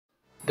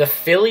The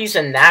Phillies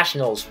and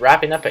Nationals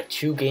wrapping up a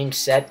two-game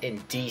set in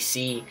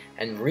DC,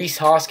 and Rhys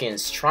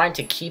Hoskins trying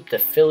to keep the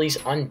Phillies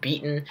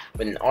unbeaten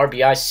with an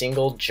RBI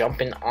single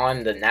jumping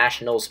on the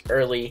Nationals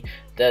early.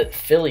 The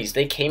Phillies,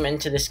 they came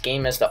into this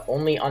game as the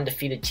only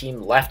undefeated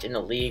team left in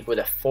the league with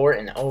a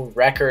 4-0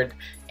 record.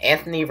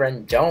 Anthony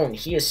Rendon,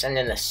 he is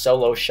sending the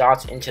solo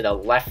shots into the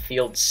left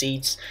field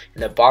seats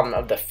in the bottom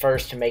of the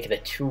first to make it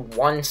a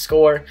 2-1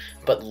 score.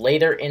 But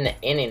later in the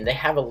inning, they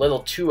have a little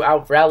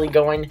two-out rally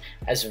going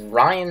as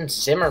Ryan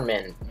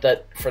Zimmerman,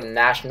 for the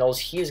Nationals,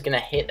 he is going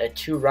to hit a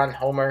two-run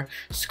homer,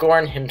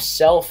 scoring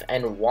himself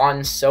and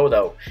Juan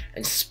Soto.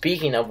 And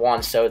speaking of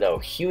Juan Soto,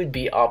 he would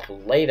be up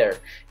later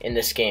in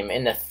this game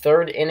in the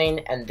third inning,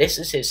 and this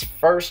is his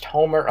first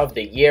homer of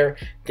the year.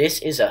 This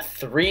is a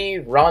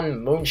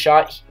 3-run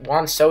moonshot.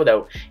 Juan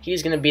Soto,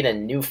 he's going to be the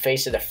new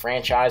face of the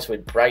franchise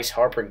with Bryce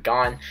Harper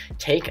gone.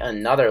 Take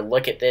another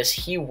look at this.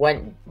 He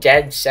went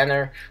dead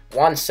center.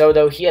 Juan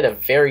Soto, he had a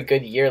very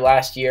good year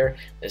last year.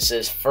 This is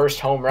his first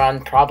home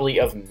run, probably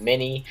of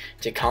many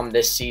to come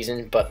this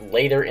season. But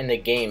later in the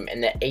game,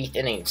 in the 8th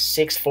inning,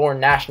 6-4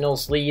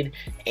 Nationals lead.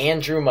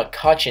 Andrew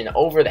McCutchen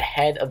over the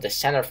head of the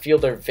center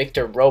fielder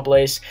Victor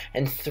Robles,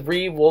 and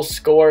 3 will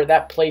score.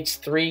 That plates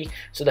 3.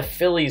 So the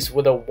Phillies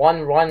with a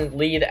 1-run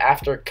lead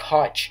after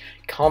Kutch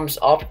comes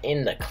up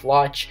in the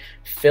clutch.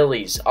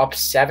 Phillies up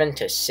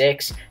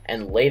 7-6,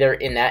 and later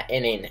in that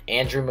inning,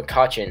 Andrew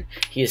McCutchen,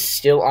 he is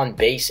still on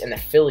base, and the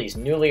Phillies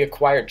newly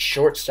acquired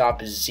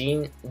shortstop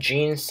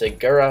Gene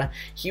Segura,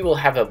 he will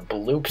have a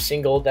bloop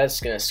single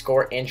that's going to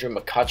score Andrew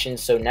McCutchen.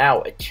 So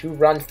now a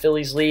 2-run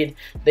Phillies lead.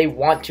 They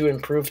want to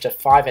improve to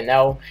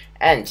 5-0.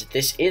 And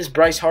this is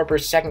Bryce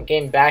Harper's second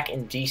game back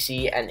in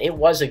DC, and it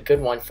was a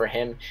good one for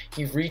him.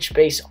 He reached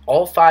base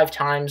all 5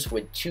 times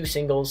with 2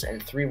 singles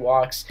and 3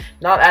 walks.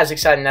 Not as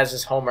exciting as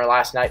his homer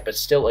last night, but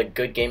still a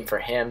good game for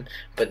him.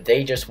 But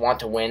they just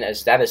want to win,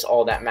 as that is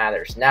all that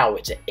matters. Now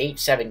it's an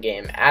 8-7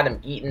 game. Adam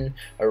Eaton,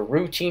 a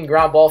routine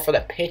ground ball for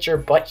the pitcher,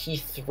 but he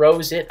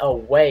throws it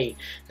away.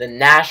 The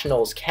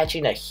Nationals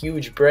catching a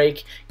huge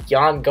break.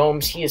 Yan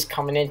Gomes, he is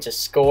coming in to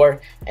score,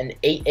 and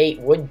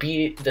 8-8 would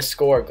be the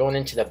score going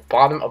into the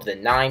bottom of the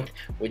 9th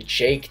with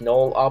Jake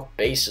Noll up,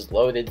 bases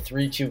loaded,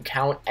 3-2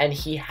 count, and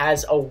he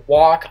has a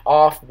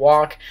walk-off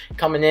walk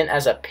coming in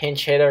as a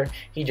pinch hitter.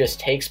 He just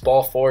takes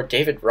ball 4.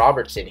 David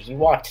Robertson, he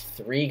walked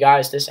 3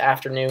 guys this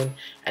afternoon,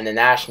 and the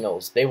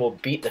Nationals, they will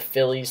beat the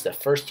Phillies, the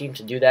first team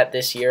to do that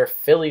this year.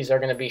 Phillies are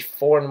going to be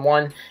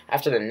 4-1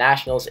 after the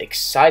Nationals'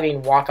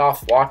 exciting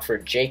walk-off walk for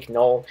Jake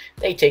Noll.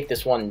 They take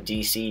this one in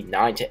DC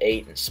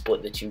 9-8 and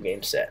split the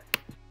 2-game set.